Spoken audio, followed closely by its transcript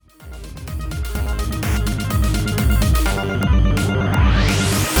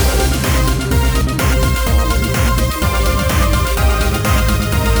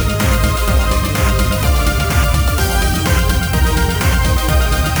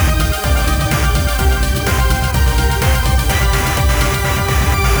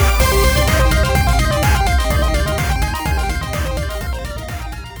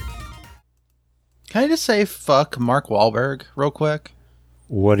Can I just say fuck Mark Wahlberg real quick?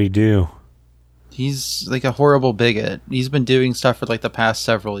 What'd he do? He's like a horrible bigot. He's been doing stuff for like the past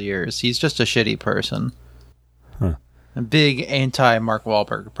several years. He's just a shitty person. Huh. A big anti-Mark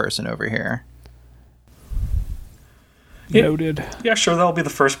Wahlberg person over here. Noted. Yeah, sure, that'll be the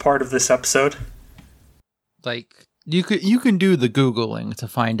first part of this episode. Like, you can do the Googling to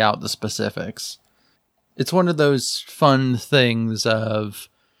find out the specifics. It's one of those fun things of,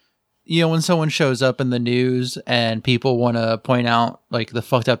 you know, when someone shows up in the news and people want to point out like the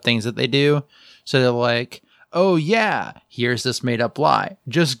fucked up things that they do. So they're like, oh yeah, here's this made up lie.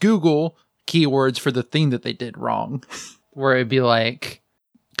 Just Google keywords for the thing that they did wrong. Where it'd be like,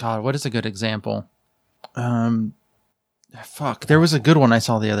 God, what is a good example? Fuck, there was a good one I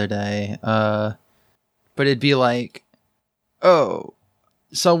saw the other day. But it'd be like, oh,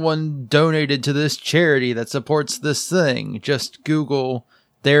 someone donated to this charity that supports this thing. Just Google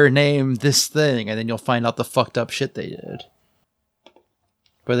their name, this thing, and then you'll find out the fucked up shit they did.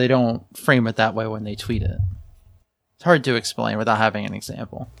 But they don't frame it that way when they tweet it. It's hard to explain without having an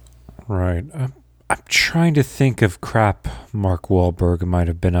example. Right. I'm trying to think of crap Mark Wahlberg might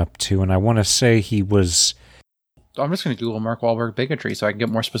have been up to, and I want to say he was... I'm just going to Google Mark Wahlberg bigotry so I can get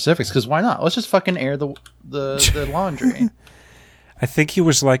more specifics, because why not? Let's just fucking air the laundry. I think he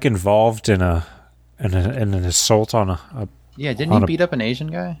was like involved in an assault on a yeah, didn't he beat up an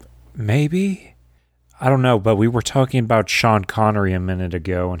Asian guy? Maybe? I don't know, but we were talking about Sean Connery a minute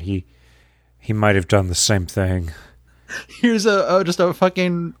ago, and he might have done the same thing. Here's just a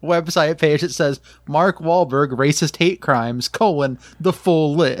fucking website page that says Mark Wahlberg racist hate crimes, the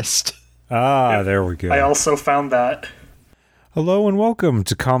full list. Ah, there we go. I also found that. Hello and welcome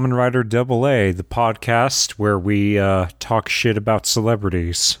to Kamen Rider AA, the podcast where we talk shit about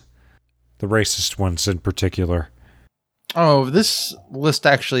celebrities. The racist ones in particular. Oh, this list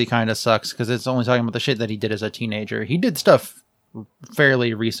actually kind of sucks because it's only talking about the shit that he did as a teenager. He did stuff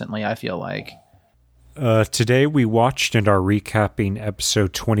fairly recently, I feel like. Today we watched and are recapping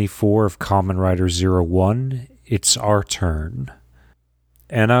episode 24 of Kamen Rider 01. It's our turn.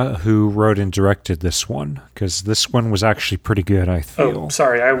 Anna, who wrote and directed this one, because this one was actually pretty good, I feel. Oh,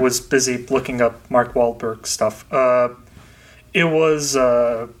 sorry, I was busy looking up Mark Wahlberg stuff. It was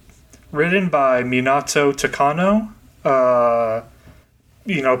written by Minato Takano,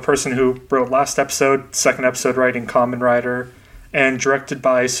 person who wrote last episode, second episode writing Kamen Rider, and directed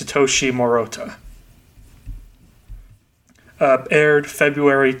by Satoshi Morita. Aired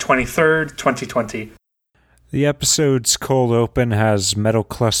February 23rd, 2020. The episode's cold open has Metal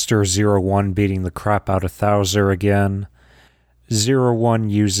Cluster 01 beating the crap out of Thouser again. 01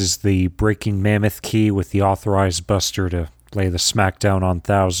 uses the Breaking Mammoth key with the Authorized Buster to lay the smackdown on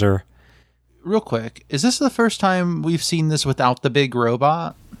Thouser. Real quick, is this the first time we've seen this without the big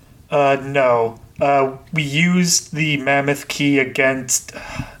robot? No. We used the Mammoth key against...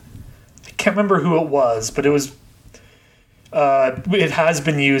 I can't remember who it was, but it was... it has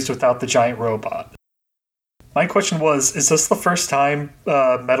been used without the giant robot. My question was, is this the first time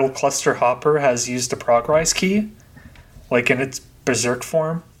Metal Cluster Hopper has used a Progrise key? Like in its Berserk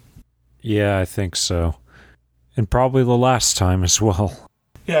form? Yeah, I think so. And probably the last time as well.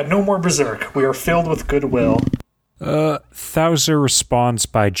 Yeah, no more Berserk. We are filled with goodwill. Thouser responds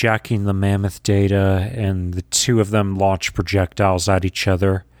by jacking the Mammoth data, and the two of them launch projectiles at each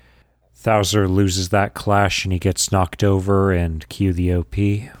other. Thouser loses that clash and he gets knocked over, and cue the OP.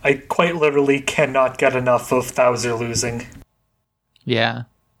 I quite literally cannot get enough of Thouser losing. Yeah.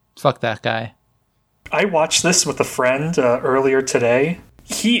 Fuck that guy. I watched this with a friend earlier today.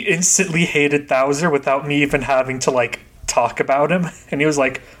 He instantly hated Thouser without me even having to, talk about him. And he was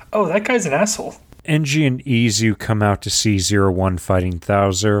like, oh, that guy's an asshole. Engie and Izu come out to see 01 fighting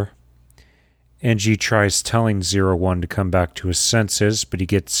Thouser. Engie tries telling 01 to come back to his senses, but he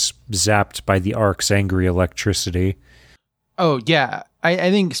gets zapped by the Ark's angry electricity. Oh, yeah. I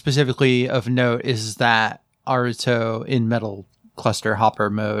think specifically of note is that Aruto in Metal Cluster Hopper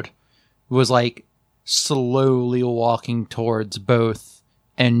mode was slowly walking towards both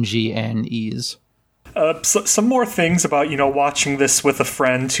Engie and Ease. Some more things about, watching this with a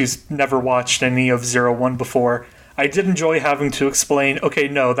friend who's never watched any of 01 before. I did enjoy having to explain, okay,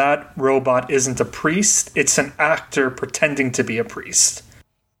 no, that robot isn't a priest. It's an actor pretending to be a priest.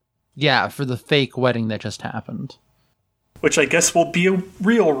 Yeah, for the fake wedding that just happened. Which I guess will be a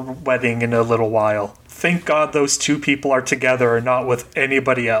real wedding in a little while. Thank God those two people are together and not with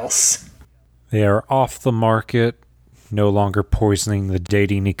anybody else. They are off the market, no longer poisoning the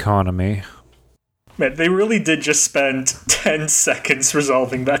dating economy. Man, they really did just spend 10 seconds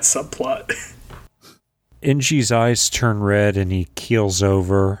resolving that subplot. Engie's eyes turn red and he keels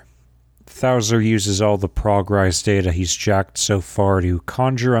over. Thouser uses all the progrise data he's jacked so far to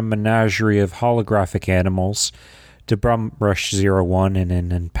conjure a menagerie of holographic animals to bum rush 01 in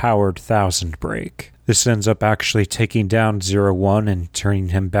an empowered Thousand Break. This ends up actually taking down 01 and turning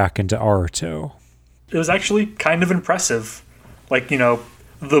him back into Aruto. It was actually kind of impressive. Like,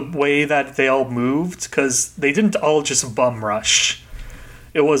 the way that they all moved, because they didn't all just bum rush.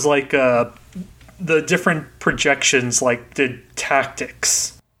 It was like the different projections did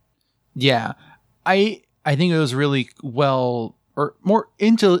tactics. Yeah, I think it was really well, or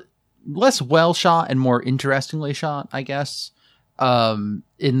less well shot and more interestingly shot, I guess.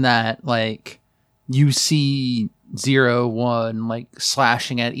 In that, you see 01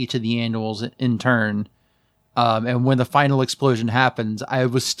 slashing at each of the animals in turn, and when the final explosion happens, I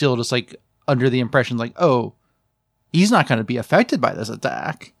was still just under the impression oh, he's not going to be affected by this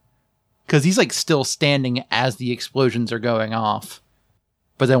attack, because he's still standing as the explosions are going off.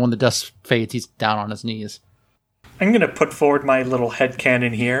 But then when the dust fades, he's down on his knees. I'm going to put forward my little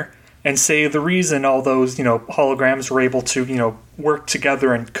headcanon here and say the reason all those, holograms were able to, work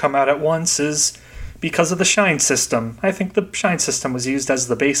together and come out at once is because of the shine system. I think the shine system was used as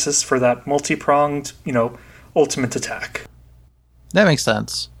the basis for that multi-pronged, ultimate attack. That makes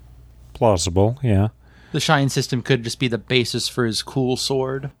sense. Plausible, yeah. The shine system could just be the basis for his cool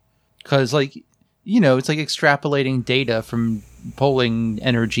sword. Because, it's extrapolating data from pulling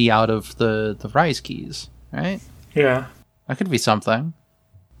energy out of the rise keys, right? Yeah. That could be something.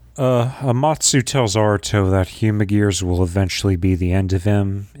 Amatsu tells Aruto that Humagears will eventually be the end of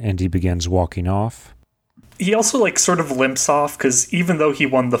him, and he begins walking off. He also, sort of limps off, because even though he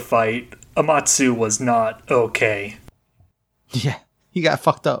won the fight, Amatsu was not okay. Yeah, he got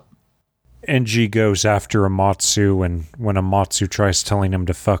fucked up. Enji goes after Amatsu, and when Amatsu tries telling him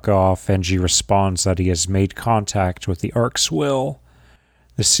to fuck off, Enji responds that he has made contact with the Ark's will.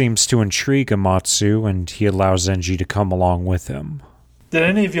 This seems to intrigue Amatsu, and he allows Enji to come along with him. Did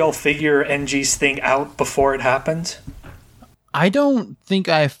any of y'all figure Enji's thing out before it happened? I don't think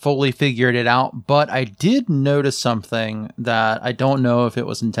I fully figured it out, but I did notice something that I don't know if it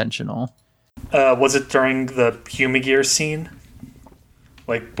was intentional. Was it during the Humagear scene?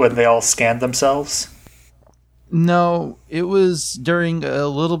 When they all scanned themselves? No, it was during a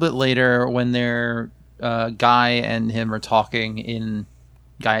little bit later when their Guy and him are talking in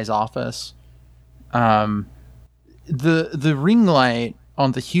Guy's office. The ring light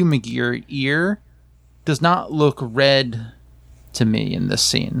on the Humagear ear does not look red to me in this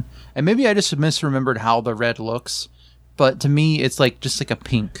scene. And maybe I just misremembered how the red looks, but to me it's just a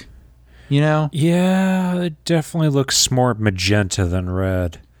pink. Yeah, it definitely looks more magenta than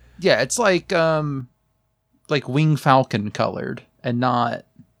red. Yeah, it's like Wing Falcon colored and not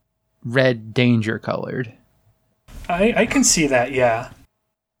red Danger colored. I can see that, yeah.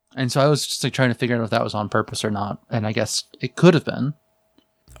 And so I was just trying to figure out if that was on purpose or not, and I guess it could have been.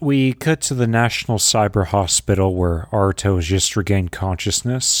 We cut to the National Cyber Hospital where Aruto has just regained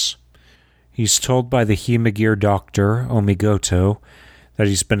consciousness. He's told by the Humagear doctor, Omigoto, that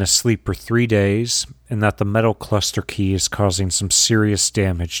he's been asleep for 3 days, and that the metal cluster key is causing some serious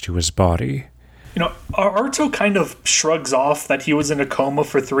damage to his body. Aruto kind of shrugs off that he was in a coma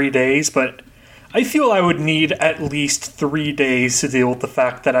for 3 days, but I feel I would need at least 3 days to deal with the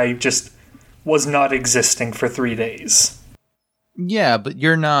fact that I just was not existing for 3 days. Yeah, but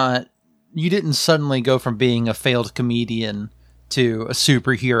you didn't suddenly go from being a failed comedian to a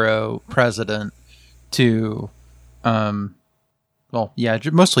superhero president to,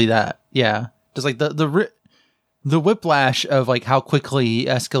 mostly that. Yeah. Just the whiplash of how quickly he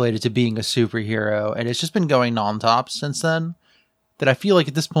escalated to being a superhero, and it's just been going non-stop since then, that I feel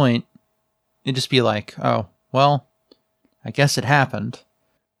at this point, it'd just be oh, well, I guess it happened.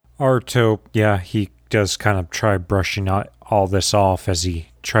 Aruto, he does kind of try brushing all this off as he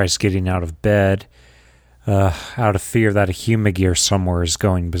tries getting out of bed, out of fear that a Humagear somewhere is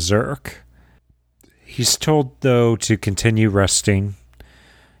going berserk. He's told, though, to continue resting.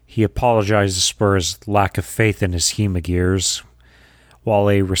 He apologizes for his lack of faith in his Humagears, while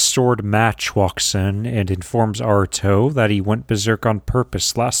a restored Match walks in and informs Aruto that he went berserk on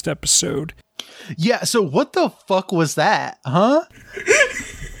purpose last episode. Yeah, so what the fuck was that, huh?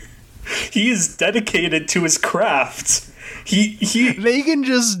 He is dedicated to his craft. They can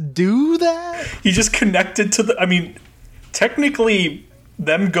just do that? He just connected to technically,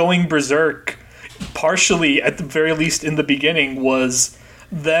 them going berserk, partially, at the very least in the beginning, was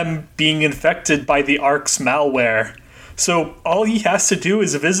them being infected by the Ark's malware. So all he has to do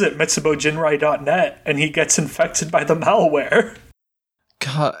is visit mitsubojinrai.net, and he gets infected by the malware.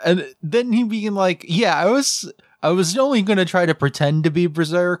 God, and then he being I I was only going to try to pretend to be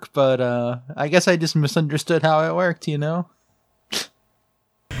Berserk, but I guess I just misunderstood how it worked, you know?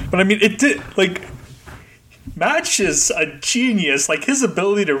 But I mean, it did, like, Match is a genius. Like, his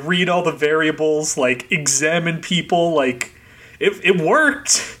ability to read all the variables, like, examine people, like, it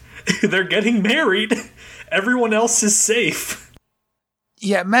worked. They're getting married. Everyone else is safe.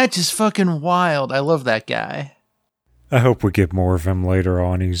 Yeah, Match is fucking wild. I love that guy. I hope we get more of him later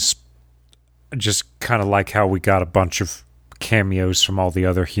on. He's just kind of like how we got a bunch of cameos from all the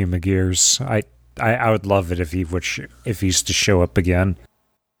other Humagears. I would love it if if he used to show up again.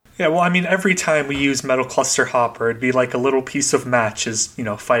 Yeah, well, I mean, every time we use Metal Cluster Hopper, it'd be like a little piece of Match is,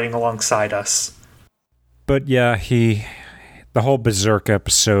 fighting alongside us. But yeah, the whole Berserk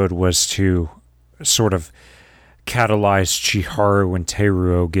episode was to sort of catalyze Chiharu and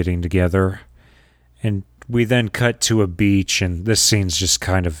Teruo getting together. And we then cut to a beach, and this scene's just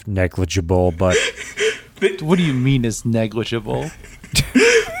kind of negligible, but... What do you mean is negligible?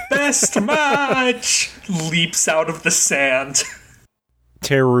 Best match! Leaps out of the sand.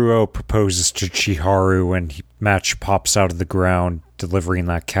 Teruo proposes to Chiharu, and Match pops out of the ground, delivering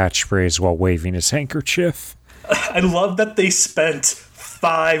that catchphrase while waving his handkerchief. I love that they spent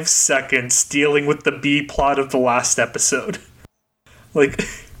 5 seconds dealing with the B plot of the last episode. Like,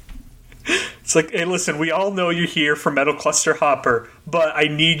 it's like, hey, listen, we all know you're here for Metal Cluster Hopper, but I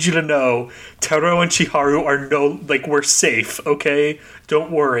need you to know Teruo and Chiharu are we're safe, okay?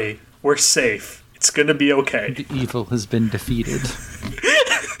 Don't worry, we're safe. It's gonna be okay. The evil has been defeated.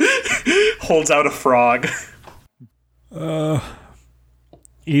 Holds out a frog.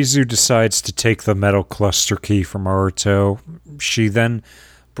 Izu decides to take the Metal Cluster Key from Aruto. She then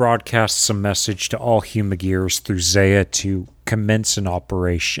broadcasts a message to all Humagears through Zaya to commence an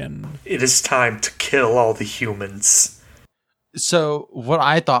operation. It is time to kill all the humans. So, what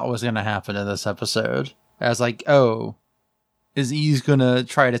I thought was going to happen in this episode, I was like, oh, is E's going to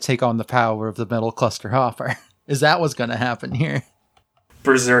try to take on the power of the Metal Cluster Hopper? Is that what's going to happen here?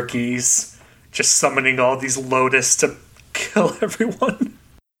 Berserkies. Just summoning all these Lotus to kill everyone.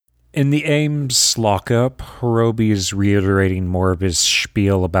 In the Ames lockup, Hirobi is reiterating more of his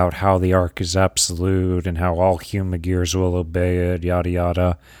spiel about how the arc is absolute and how all Humagears will obey it, yada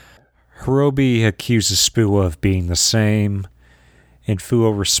yada. Hirobi accuses Fua of being the same, and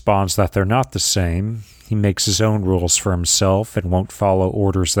Fua responds that they're not the same. He makes his own rules for himself and won't follow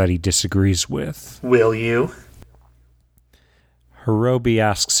orders that he disagrees with. Will you? Hirobi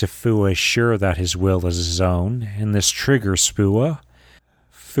asks if Fua is sure that his will is his own, and this triggers Fua.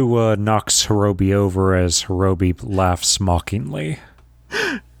 Fua knocks Hirobi over as Hirobi laughs mockingly.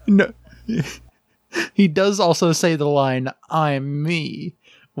 No. He does also say the line, "I'm me,"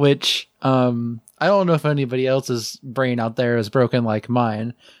 which, I don't know if anybody else's brain out there is broken like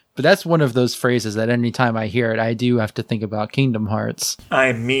mine, but that's one of those phrases that anytime I hear it, I do have to think about Kingdom Hearts.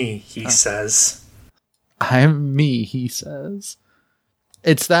 I'm me, he says. I'm me, he says.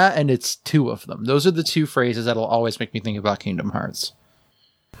 It's that, and it's two of them. Those are the two phrases that'll always make me think about Kingdom Hearts.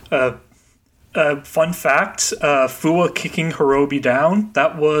 Fun fact, Fua kicking Hirobi down,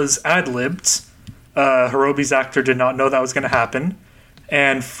 that was ad-libbed. Hirobi's actor did not know that was going to happen.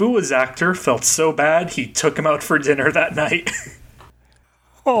 And Fua's actor felt so bad, he took him out for dinner that night.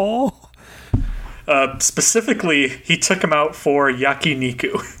 Oh. Specifically, he took him out for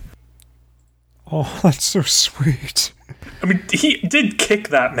yakiniku. Oh, that's so sweet. I mean, he did kick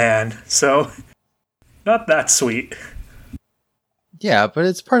that man, so not that sweet. Yeah, but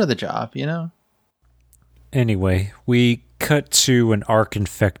it's part of the job, you know? Anyway, we cut to an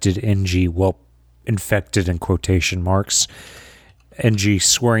arc-infected Enji, well, infected in quotation marks. Enji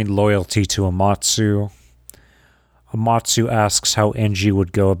swearing loyalty to Amatsu. Amatsu asks how Enji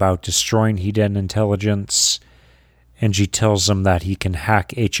would go about destroying Hiden intelligence. Enji tells him that he can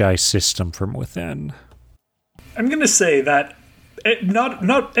hack HI system from within. I'm going to say that not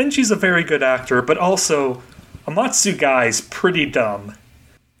Enji's a very good actor, but also Amatsu guy's pretty dumb.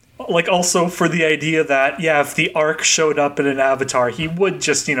 Like, also for the idea that, yeah, if the Ark showed up in an avatar, he would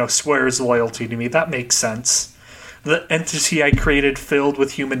just, swear his loyalty to me. That makes sense. The entity I created filled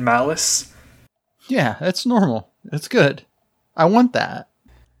with human malice. Yeah, that's normal. It's good. I want that.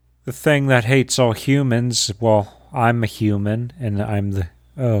 The thing that hates all humans, well, I'm a human, and I'm the...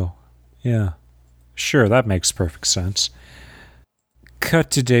 Oh, yeah. Sure, that makes perfect sense. Cut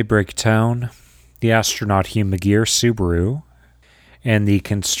to Daybreak Town. The astronaut Humagear, Subaru, and the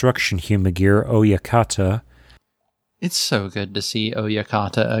construction Humagear, Oyakata. It's so good to see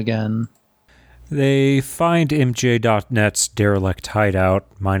Oyakata again. They find MJ.net's derelict hideout,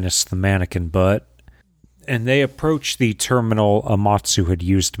 minus the mannequin butt, and they approach the terminal Amatsu had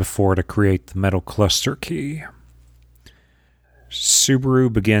used before to create the metal cluster key.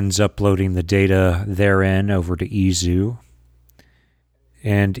 Subaru begins uploading the data therein over to Izu.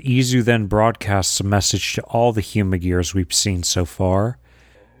 And Izu then broadcasts a message to all the Humagears we've seen so far.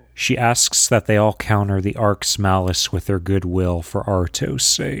 She asks that they all counter the Ark's malice with their goodwill for Arto's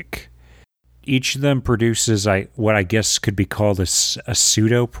sake. Each of them produces what I guess could be called a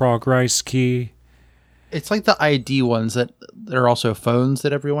pseudo-progress key. It's like the ID ones that are also phones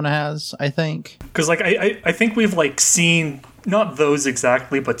that everyone has, I think. Because I think we've seen, not those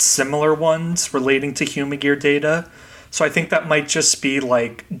exactly, but similar ones relating to Humagear data. So I think that might just be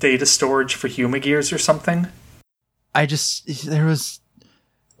data storage for Humagears or something. There was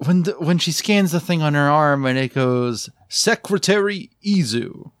when she scans the thing on her arm and it goes Secretary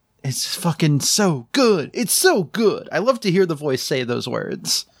Izu. It's fucking so good. It's so good. I love to hear the voice say those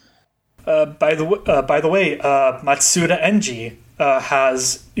words. By the way, Matsuda Enji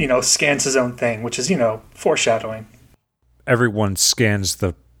has scans his own thing, which is foreshadowing. Everyone scans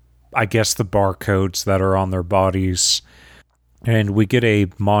the barcodes that are on their bodies, and we get a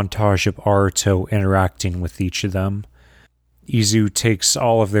montage of Aruto interacting with each of them. Izu takes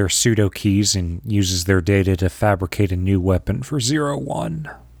all of their pseudo keys and uses their data to fabricate a new weapon for 01.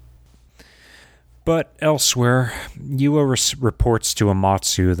 But elsewhere, Yua reports to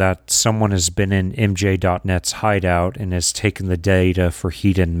Amatsu that someone has been in MJ.net's hideout and has taken the data for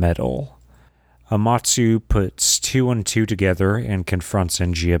heat and metal. Amatsu puts 2 and 2 together and confronts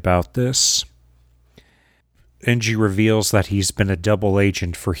Enji about this. Enji reveals that he's been a double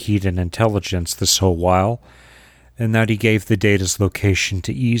agent for heat and intelligence this whole while, and that he gave the data's location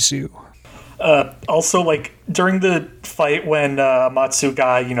to Izu. Also, during the fight when Amatsu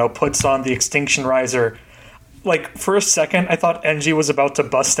guy, puts on the extinction riser, for a second, I thought Enji was about to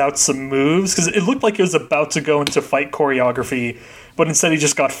bust out some moves, because it looked like he was about to go into fight choreography, but instead he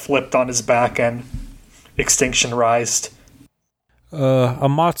just got flipped on his back and extinction rised.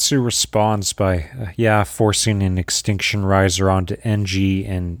 Amatsu responds by, forcing an extinction riser onto Enji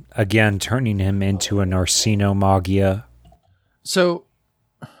and again turning him into an Arsino Magia. So,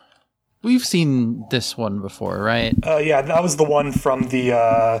 we've seen this one before, right? Yeah, that was the one from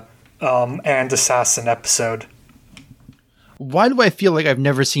the And Assassin episode. Why do I feel like I've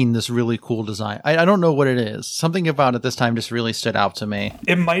never seen this really cool design? I don't know what it is. Something about it this time just really stood out to me.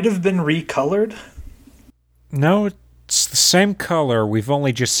 It might have been recolored. No, it's the same color. We've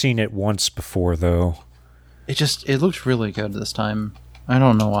only just seen it once before, though. It looks really good this time. I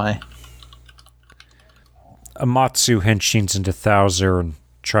don't know why. Amatsu henshins into Thouser and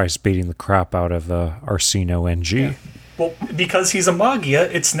tries beating the crap out of Arsino Enji. Yeah. Well, because he's a Magia,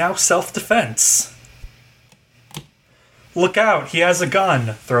 it's now self-defense. Look out, he has a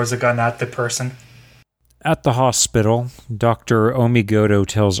gun. Throws a gun at the person. At the hospital, Dr. Omigoto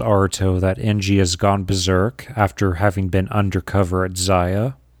tells Aruto that Enji has gone berserk after having been undercover at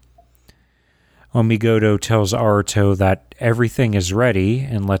Zaya. Omigoto tells Aruto that everything is ready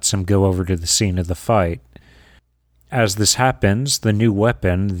and lets him go over to the scene of the fight. As this happens, the new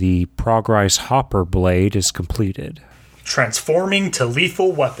weapon, the Progrise Hopper Blade, is completed. Transforming to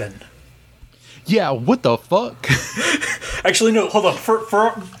lethal weapon. Yeah, what the fuck? Actually, no, hold on.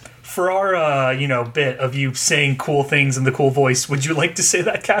 For our bit of you saying cool things in the cool voice, would you like to say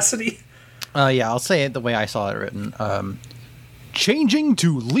that, Cassidy? Yeah, I'll say it the way I saw it written. Changing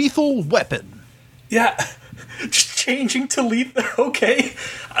to lethal weapon. Yeah, just changing to lethal. Okay.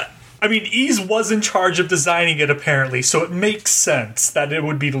 I mean, Ease was in charge of designing it, apparently, so it makes sense that it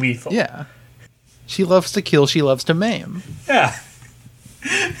would be lethal. Yeah. She loves to kill, she loves to maim. Yeah.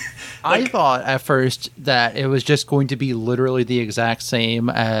 I thought at first that it was just going to be literally the exact same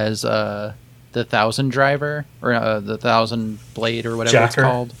as the 1000 driver, or the 1000 blade, or whatever it's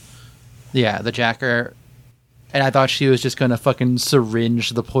called. Yeah, the Jacker. And I thought she was just going to fucking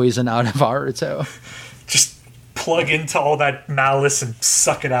syringe the poison out of Aruto. Just plug into all that malice and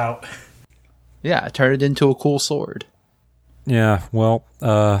suck it out. Yeah, turn it into a cool sword. Yeah, well,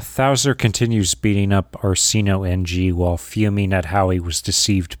 Thouser continues beating up Arsino Enji while fuming at how he was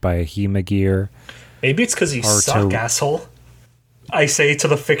deceived by a Humagear. Maybe it's because you suck, asshole. I say to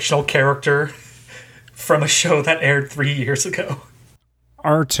the fictional character from a show that aired 3 years ago.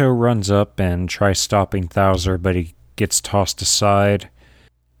 Aruto runs up and tries stopping Thouser, but he gets tossed aside.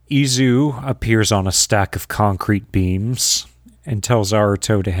 Izu appears on a stack of concrete beams and tells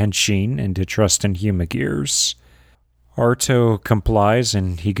Aruto to henshin and to trust in Humagears. Aruto complies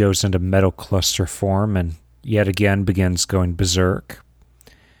and he goes into metal cluster form and yet again begins going berserk.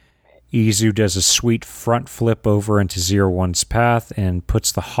 Izu does a sweet front flip over into 01's path and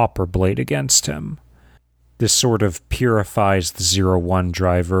puts the hopper blade against him. This sort of purifies the 01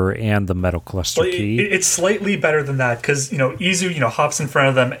 driver and the metal cluster key. It's slightly better than that, because, Izu, hops in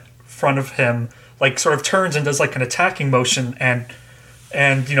front of him, like, sort of turns and does, like, an attacking motion, and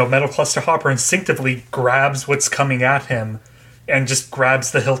Metal Cluster Hopper instinctively grabs what's coming at him and just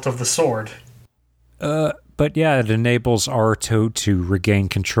grabs the hilt of the sword. But yeah, it enables Aruto to regain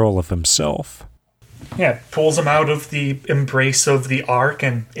control of himself. Yeah, pulls him out of the embrace of the Ark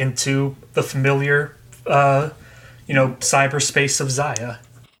and into the familiar, cyberspace of Zaya.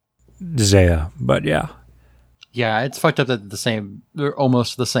 But yeah. Yeah, it's fucked up that they're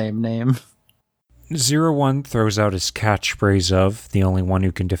almost the same name. 01 throws out his catchphrase of, the only one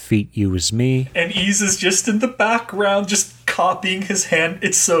who can defeat you is me. And Ease is just in the background, just copying his hand.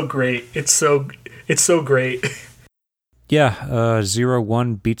 It's so great. It's so great. Yeah,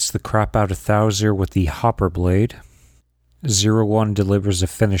 01 beats the crap out of Thouser with the Hopper Blade. 01 delivers a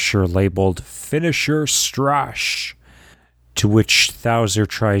finisher labeled Finisher Strash, to which Thouser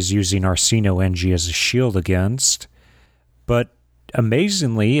tries using Arsino Engie as a shield against. But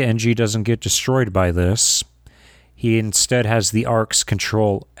amazingly, Engie doesn't get destroyed by this. He instead has the Ark's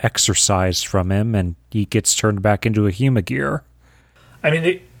control exorcised from him, and he gets turned back into a Humagear. I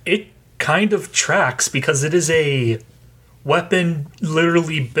mean, it kind of tracks, because it is a weapon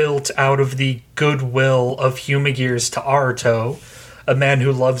literally built out of the goodwill of Humagears to Aruto, a man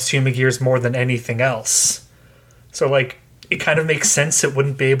who loves Humagears more than anything else. So, like, it kind of makes sense it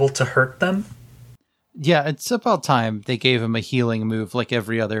wouldn't be able to hurt them. Yeah, it's about time they gave him a healing move like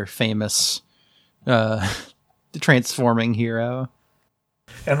every other famous transforming hero.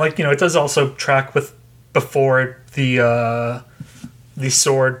 And, like, it does also track with before the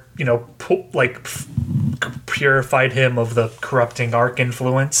sword, purified him of the corrupting Ark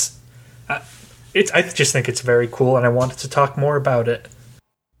influence. I just think it's very cool, and I wanted to talk more about it.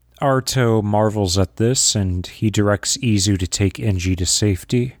 Aruto marvels at this, and he directs Izu to take Engie to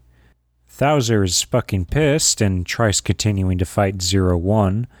safety. Thouser is fucking pissed and tries continuing to fight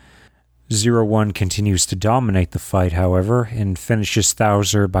 01. 01 continues to dominate the fight, however, and finishes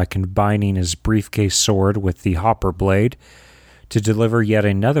Thouser by combining his briefcase sword with the Hopper Blade to deliver yet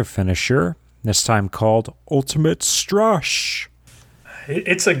another finisher, this time called Ultimate Strush.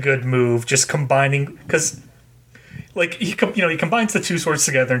 It's a good move, just combining, because, like, he combines the two swords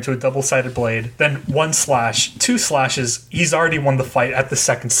together into a double-sided blade, then one slash, two slashes, he's already won the fight at the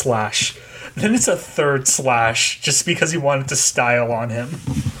second slash. Then it's a third slash, just because he wanted to style on him.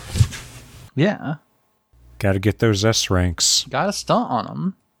 Yeah. Gotta get those S ranks. Gotta stunt on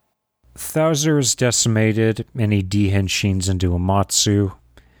him. Thouser is decimated, and he de-henshins into Amatsu.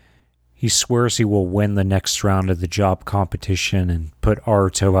 He swears he will win the next round of the job competition and put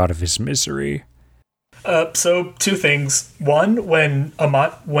Aruto out of his misery. So, two things. One, when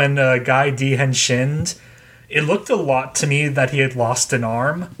a guy de-henshined, it looked a lot to me that he had lost an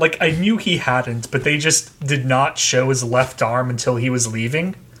arm. Like, I knew he hadn't, but they just did not show his left arm until he was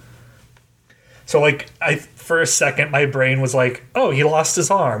leaving. So, like, for a second, my brain was like, oh, he lost his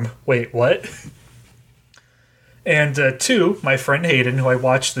arm. Wait, what? And two, my friend Hayden, who I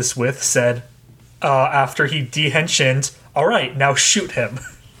watched this with, said, after he de-henshined, all right, now shoot him.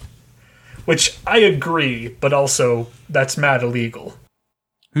 Which I agree, but also, that's mad illegal.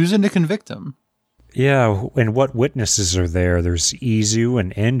 Who's in to convict him? Yeah, and what witnesses are there? There's Izu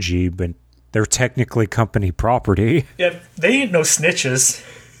and Engie, but they're technically company property. Yeah, they ain't no snitches.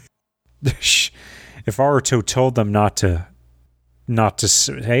 If Aruto told them not to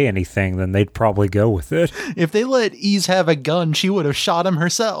say anything, then they'd probably go with it. If they let Eze have a gun, she would have shot him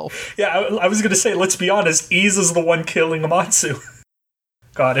herself. Yeah, I was going to say, let's be honest, Eze is the one killing Amatsu.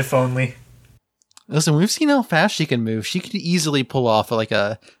 God, if only. Listen, we've seen how fast she can move. She could easily pull off like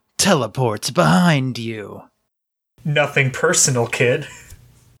a teleports behind you. Nothing personal, kid.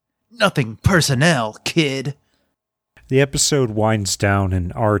 Nothing personnel, kid. The episode winds down in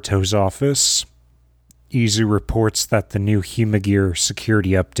Aruto's office. Izu reports that the new Humagear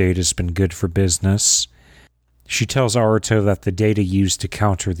security update has been good for business. She tells Aruto that the data used to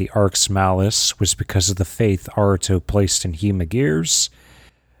counter the Ark's malice was because of the faith Aruto placed in Humagears.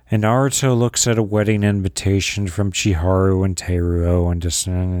 And Aruto looks at a wedding invitation from Chiharu and Teruo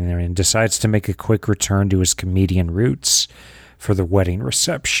and decides to make a quick return to his comedian roots for the wedding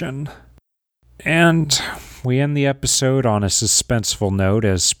reception. And we end the episode on a suspenseful note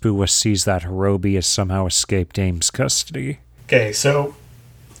as Buwa sees that Hirobi has somehow escaped Aim's custody. Okay, so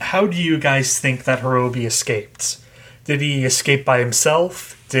how do you guys think that Hirobi escaped? Did he escape by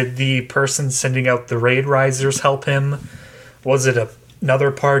himself? Did the person sending out the raid risers help him? Was it another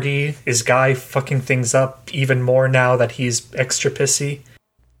party? Is Guy fucking things up even more now that he's extra pissy?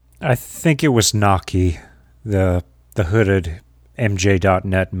 I think it was Naki. the hooded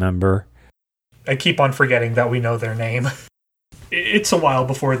MJ.net member. I keep on forgetting that we know their name. It's a while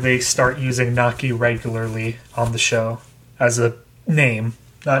before they start using Naki regularly on the show as a name,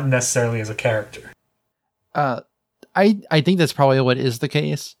 not necessarily as a character. I think that's probably what is the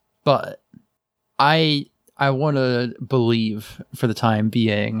case, but I want to believe for the time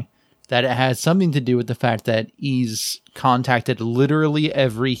being that it has something to do with the fact that he's contacted literally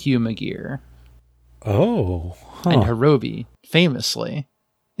every Humagear. Oh. Huh. And Hirobi, famously,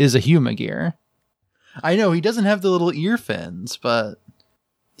 is a Humagear. I know he doesn't have the little ear fins, but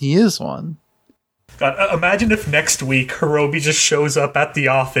he is one. God, imagine if next week Hirobi just shows up at the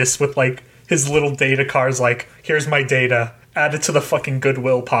office with like his little data cards, like, here's my data, add it to the fucking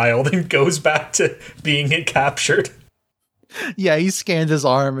Goodwill pile, then goes back to being it captured. Yeah, he scans his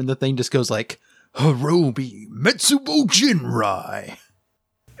arm and the thing just goes like, Hirobi Metsubo Jinrai.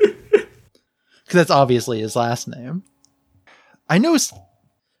 Because that's obviously his last name. I know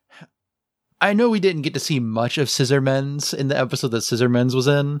we didn't get to see much of Scissormens in the episode that Scissormens was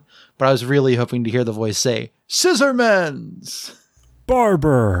in, but I was really hoping to hear the voice say, Scissormens!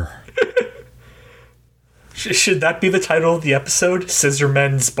 Barber! Should that be the title of the episode?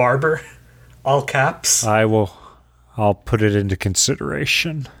 Scissormen's Barber? All caps? I'll put it into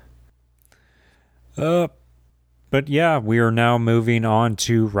consideration. But yeah, we are now moving on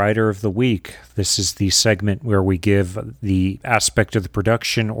to Writer of the Week. This is the segment where we give the aspect of the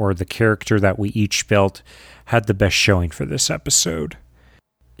production or the character that we each felt had the best showing for this episode.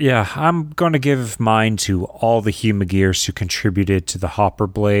 Yeah, I'm going to give mine to all the Humagears who contributed to the Hopper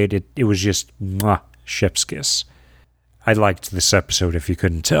Blade. It was just chef's kiss. I liked this episode, if you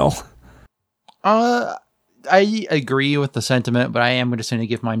couldn't tell. I agree with the sentiment, but I am just going to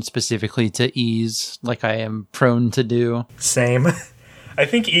give mine specifically to Ease, like I am prone to do. Same. I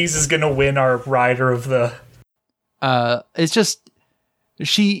think Ease is going to win our Rider of the... It's just,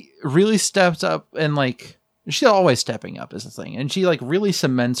 she really stepped up and, like, she's always stepping up is the thing. And she, like, really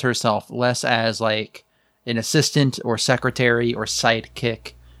cements herself less as, like, an assistant or secretary or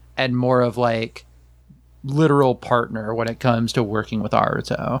sidekick and more of, like, literal partner when it comes to working with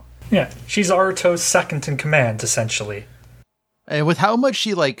Aruto. Yeah, she's Aruto's second in command, essentially. And with how much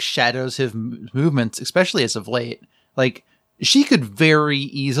she, like, shadows his movements, especially as of late, like, she could very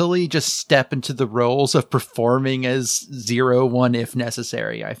easily just step into the roles of performing as 01 if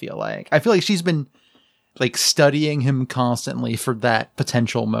necessary, I feel like. I feel like she's been, like, studying him constantly for that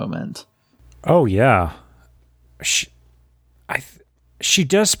potential moment. Oh, yeah. She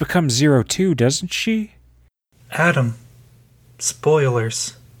does become 02, doesn't she? Adam.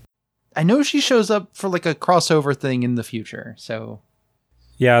 Spoilers. I know she shows up for, like, a crossover thing in the future, so...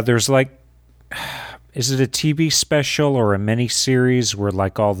 Yeah, there's, like... Is it a TV special or a mini-series where,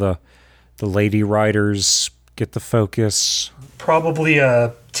 like, all the lady writers get the focus? Probably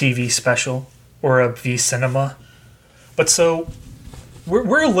a TV special or a V-Cinema. But so,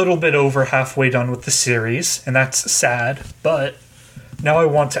 we're a little bit over halfway done with the series, and that's sad, but now I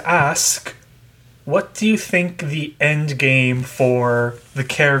want to ask... What do you think the end game for the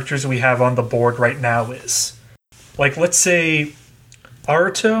characters we have on the board right now is? Like, let's say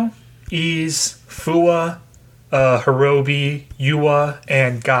Aruto, Ise, Fua, Hirobi, Yua,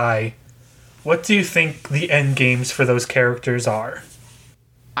 and Guy. What do you think the end games for those characters are?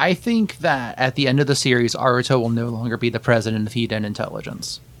 I think that at the end of the series, Aruto will no longer be the president of Hidden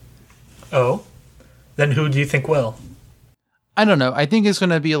Intelligence. Oh? Then who do you think will? I don't know. I think it's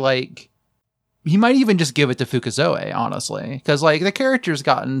going to be like... He might even just give it to Fukazoe, honestly. Because, like, the character's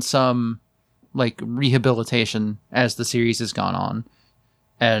gotten some, like, rehabilitation as the series has gone on.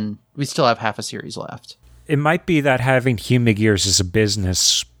 And we still have half a series left. It might be that having Humagears as a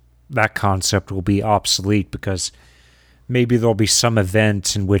business, that concept will be obsolete because maybe there'll be some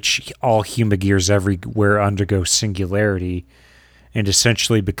event in which all Humagears everywhere undergo singularity and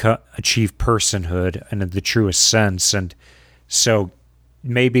essentially achieve personhood in the truest sense. And so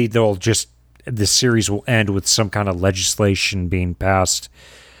maybe the series will end with some kind of legislation being passed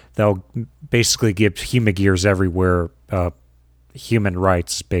that'll basically give Humagears everywhere human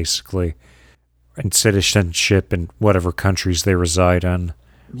rights, basically, and citizenship in whatever countries they reside in.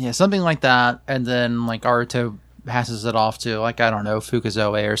 Yeah, something like that. And then, like, Aruto passes it off to, like, I don't know,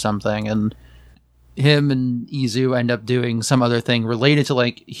 Fukazoe or something, and him and Izu end up doing some other thing related to,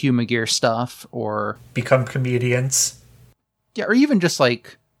 like, Humagear stuff, or... Become comedians. Yeah, or even just,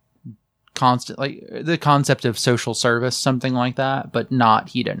 like... constant, like the concept of social service, something like that, but not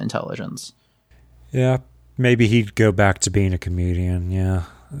Hidden Intelligence. Yeah, maybe he'd go back to being a comedian. Yeah,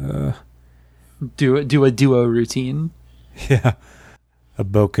 do a duo routine. Yeah, A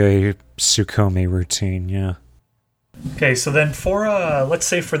bokeh Tsukomi routine, yeah. Okay, so then for, let's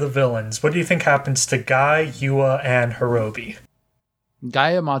say for the villains, what do you think happens to Guy, Yua, and Hirobi?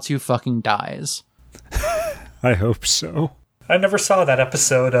 Gayamatsu fucking dies. I hope so. I never saw that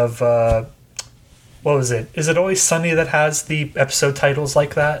episode of, what was it? Is it Always Sunny that has the episode titles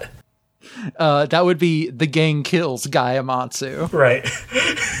like that? That would be The Gang Kills Gayamatsu. Right.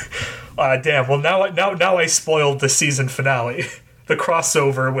 Damn, well now I spoiled the season finale. The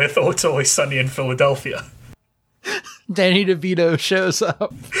crossover with Oh, It's Always Sunny in Philadelphia. Danny DeVito shows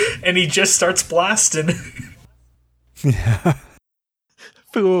up. And he just starts blasting. Yeah.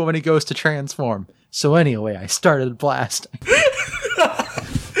 Fuwa when he goes to transform. So anyway, I started blasting.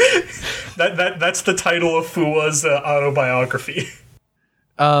 That's the title of Fuwa's autobiography.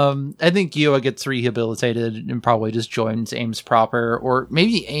 I think Yua gets rehabilitated and probably just joins Ames proper, or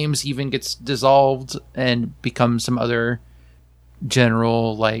maybe Ames even gets dissolved and becomes some other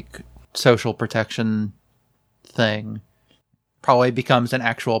general, like, social protection thing. Probably becomes an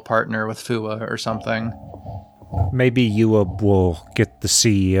actual partner with Fuwa or something. Maybe Yua will get the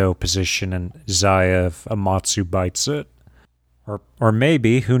CEO position and Zaya if Amatsu bites it. Or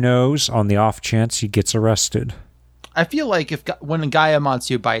maybe, who knows, on the off chance he gets arrested. I feel like when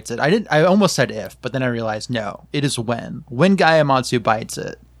Gayamatsu bites it, I almost said if, but then I realized no, it is when. When Gayamatsu bites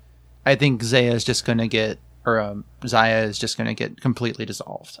it, I think Zaya is just going to get completely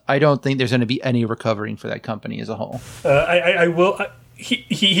dissolved. I don't think there's going to be any recovering for that company as a whole. I will.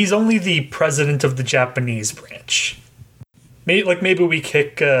 He's only the president of the Japanese branch. Maybe we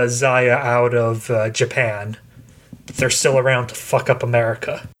kick Zaya out of Japan, but they're still around to fuck up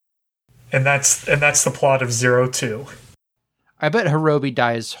America. And that's the plot of 02. I bet Hirobi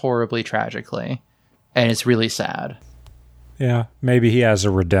dies horribly tragically, and it's really sad. Yeah, maybe he has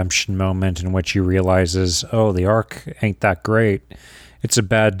a redemption moment in which he realizes, oh, the arc ain't that great. It's a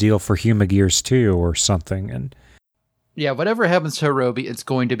bad deal for Humagears too, or something. And yeah, whatever happens to Hirobi, it's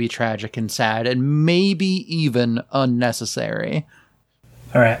going to be tragic and sad, and maybe even unnecessary.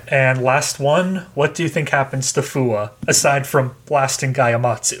 All right, and last one. What do you think happens to Fuwa, aside from blasting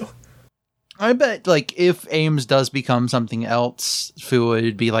Gayamatsu? I bet, like, if Ames does become something else, Fuwa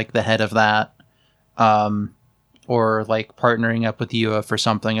would be, like, the head of that. Or, like, partnering up with Yua for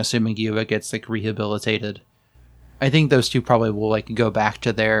something, assuming Yua gets, like, rehabilitated. I think those two probably will, like, go back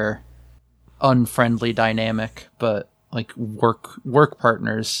to their unfriendly dynamic, but, like, work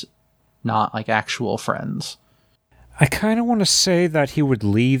partners, not, like, actual friends. I kind of want to say that he would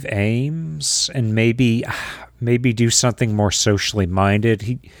leave Ames and maybe do something more socially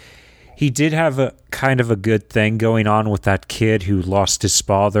minded. He did have a kind of a good thing going on with that kid who lost his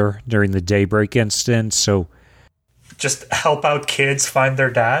father during the Daybreak incident, so just help out kids find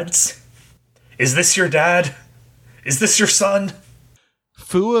their dads? Is this your dad? Is this your son?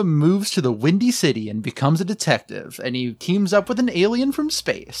 Fuwa moves to the Windy City and becomes a detective, and he teams up with an alien from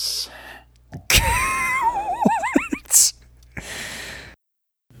space. What?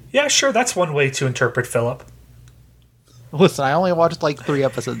 Yeah, sure, that's one way to interpret Philip. Listen, I only watched like 3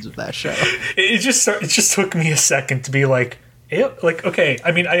 episodes of that show. It just took me a second to be like, okay,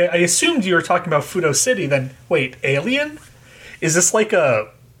 I mean, I assumed you were talking about Fudo City, then wait, Alien? Is this like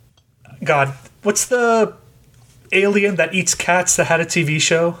God, what's the alien that eats cats that had a TV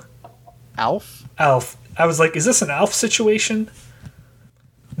show? Alf? Alf. I was like, is this an Alf situation?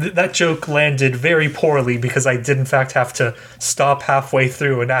 That joke landed very poorly because I did in fact have to stop halfway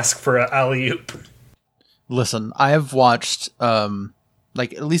through and ask for an alley-oop. Listen, I have watched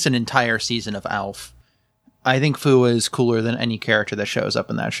like at least an entire season of Alf. I think Fuwa is cooler than any character that shows up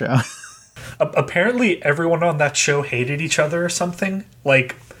in that show. Apparently everyone on that show hated each other or something.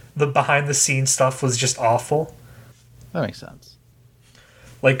 Like, the behind-the-scenes stuff was just awful. That makes sense.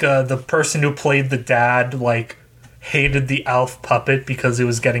 Like, the person who played the dad, like, hated the Alf puppet because it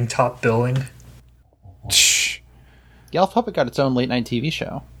was getting top billing. Shh. The Alf puppet got its own late-night TV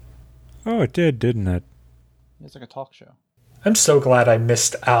show. Oh, it did, didn't it? It's like a talk show. I'm so glad I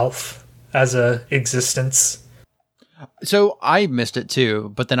missed Alf as a existence. So I missed it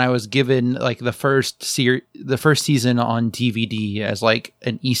too, but then I was given like the first season on DVD as like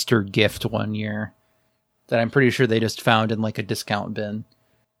an Easter gift one year that I'm pretty sure they just found in like a discount bin.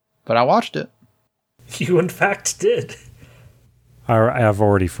 But I watched it. You in fact did. I've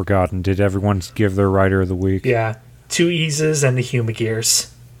already forgotten. Did everyone give their writer of the week? Yeah. 2 Eases and the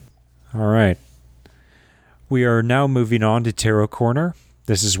Humagears. All right. We are now moving on to Tarot Corner.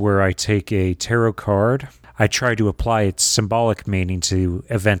 This is where I take a tarot card. I try to apply its symbolic meaning to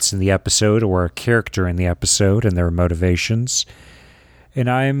events in the episode or a character in the episode and their motivations. And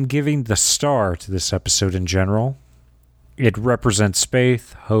I am giving the star to this episode in general. It represents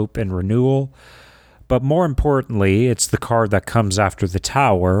faith, hope, and renewal. But more importantly, it's the card that comes after the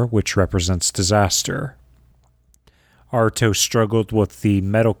Tower, which represents disaster. Aruto struggled with the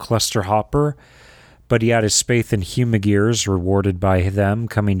Metal Cluster Hopper, but he had his faith in Humagears rewarded by them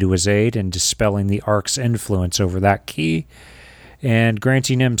coming to his aid and dispelling the Ark's influence over that key, and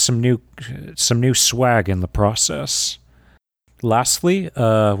granting him some new swag in the process. Lastly,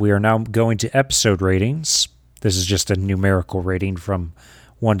 we are now going to episode ratings. This is just a numerical rating from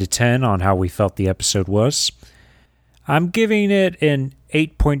 1 to 10 on how we felt the episode was. I'm giving it an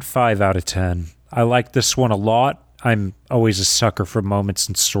 8.5 out of 10. I like this one a lot. I'm always a sucker for moments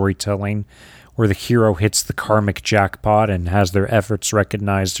in storytelling where the hero hits the karmic jackpot and has their efforts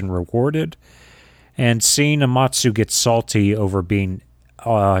recognized and rewarded. And seeing Amatsu get salty over being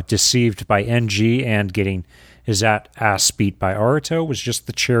deceived by NG and getting his ass beat by Aruto was just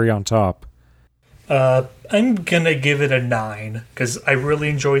the cherry on top. I'm gonna give it a 9, because I really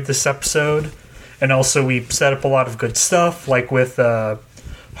enjoyed this episode. And also we set up a lot of good stuff, like with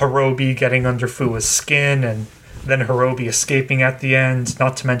Hirobi getting under Fua's skin, and then Hirobi escaping at the end,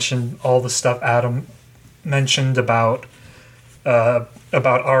 not to mention all the stuff Adam mentioned about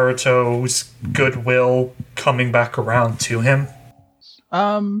Aruto's goodwill coming back around to him.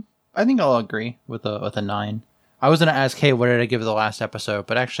 I think I'll agree with a 9. I was gonna ask, hey, what did I give the last episode?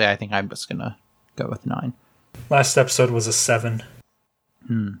 But actually, I think I'm just gonna go with 9. Last episode was a 7.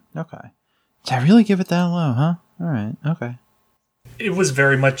 Okay. Did I really give it that low, huh? Alright, okay. It was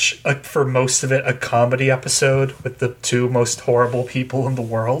very much, for most of it, a comedy episode with the two most horrible people in the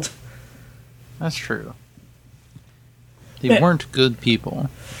world. That's true. They weren't good people.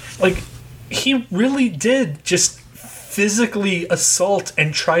 Like, he really did just physically assault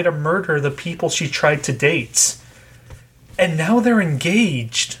and try to murder the people she tried to date. And now they're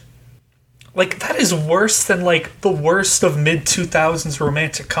engaged. Like, that is worse than, like, the worst of mid-2000s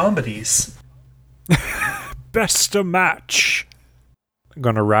romantic comedies. Best of match.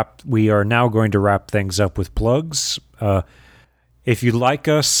 We are now going to wrap things up with plugs. If you like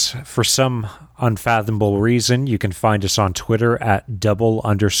us for some unfathomable reason, you can find us on Twitter at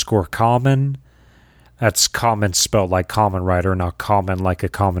 @double_common. That's common spelled like Common Rider, not common like a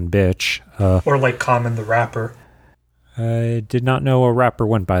common bitch. Or like Common the Rapper. I did not know a rapper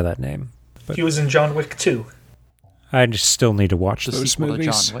went by that name. But he was in John Wick 2. I just still need to watch the those sequel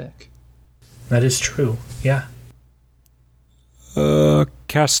movies. To John Wick. That is true, yeah.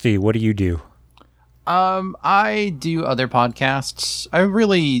 Casti, what do you do? I do other podcasts. I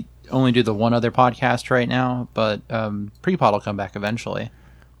really only do the one other podcast right now, but Prepod will come back eventually,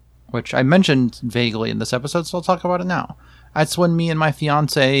 which I mentioned vaguely in this episode, so I'll talk about it now. That's when me and my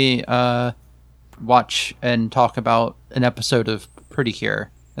fiance watch and talk about an episode of Pretty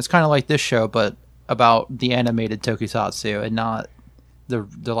Cure. It's kind of like this show, but about the animated tokusatsu and not the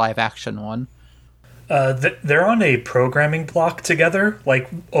live action one. They're on a programming block together, like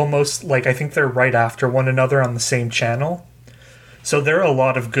almost like I think they're right after one another on the same channel. So there are a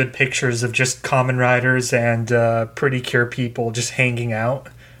lot of good pictures of just Kamen Riders and Pretty Cure people just hanging out.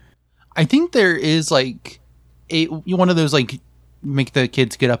 I think there is like one of those like make the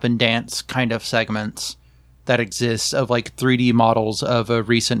kids get up and dance kind of segments that exists of like 3D models of a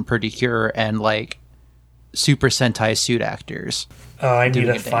recent Pretty Cure and like Super Sentai suit actors. I need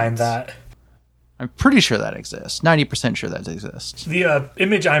to find that. I'm pretty sure that exists. 90% sure that exists. The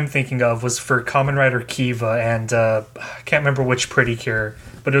image I'm thinking of was for Kamen Rider Kiva, and I can't remember which Pretty Cure,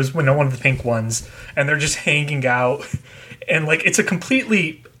 but it was one of the pink ones, and they're just hanging out, and like it's a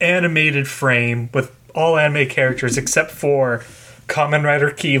completely animated frame with all anime characters except for Kamen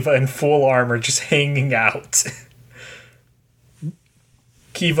Rider Kiva in full armor just hanging out.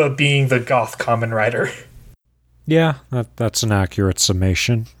 Kiva being the goth Kamen Rider. Yeah, that's an accurate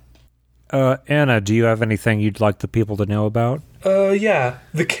summation. Anna, do you have anything you'd like the people to know about? Yeah,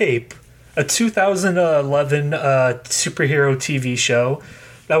 The Cape, a 2011 superhero TV show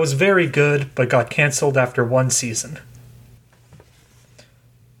that was very good but got canceled after one season.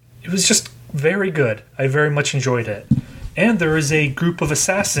 It was just very good. I very much enjoyed it. And there is a group of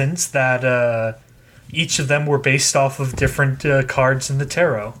assassins that each of them were based off of different cards in the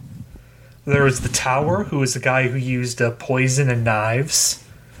tarot. There was the Tower, who was the guy who used poison and knives.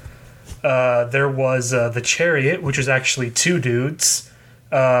 There was the Chariot, which was actually two dudes.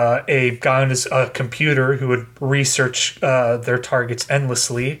 A guy on his computer who would research their targets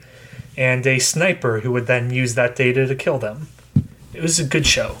endlessly. And a sniper who would then use that data to kill them. It was a good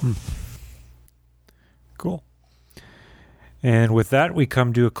show. Cool. And with that, we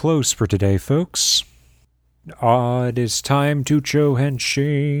come to a close for today, folks. It is time to Cho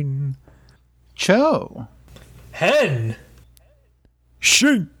Henshin. Cho. Hen.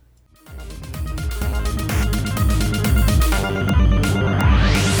 Shin.